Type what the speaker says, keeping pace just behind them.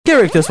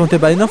Characters from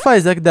Tebalina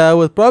fights like that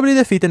would probably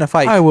defeat in a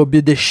fight. I would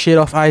beat the shit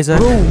off Isaac.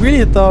 Bro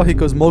really thought he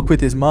could smoke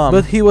with his mom,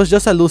 but he was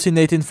just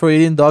hallucinating for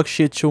eating dog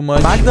shit too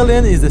much.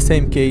 Magdalene is the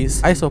same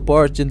case. I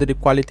support gender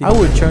equality. I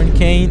would turn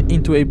Cain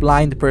into a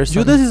blind person.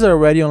 Judas is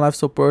already on life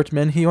support,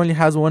 man. He only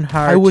has one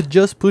heart. I would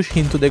just push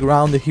him to the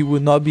ground and he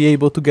would not be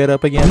able to get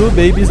up again. Blue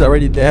baby is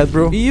already dead,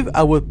 bro. Eve,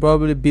 I would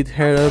probably beat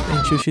her up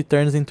until she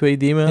turns into a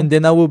demon, and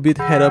then I will beat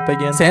her up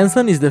again.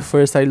 Samson is the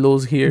first I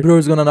lose here. Bro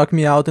is gonna knock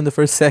me out in the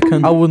first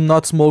second. I would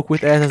not smoke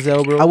with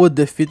Azazel, bro. I would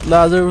defeat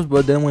Lazarus,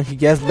 but then when he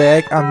gets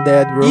back, I'm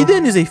dead, bro.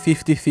 Eden is a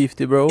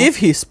 50-50, bro. If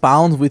he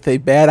spawns with a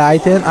bad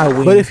item, I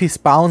win. But if he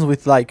spawns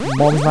with like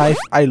mom's knife,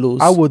 I lose.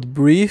 I would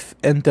breathe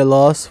and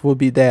Telos would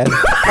be dead.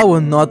 I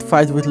would not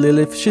fight with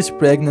Lilith. She's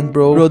pregnant,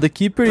 bro. Bro, the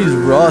keeper is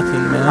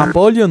rotting, man.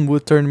 Apollyon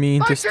would turn me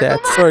into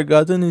stats.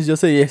 Forgotten is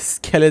just a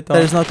skeleton.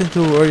 There's nothing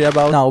to worry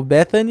about. Now,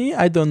 Bethany,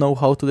 I don't know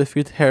how to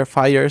defeat her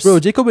fires. Bro,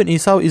 Jacob and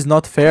Esau is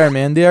not fair,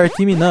 man. They are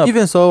teaming up.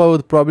 Even so, I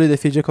would probably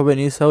defeat Jacob and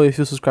Esau if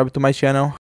you subscribe to my channel.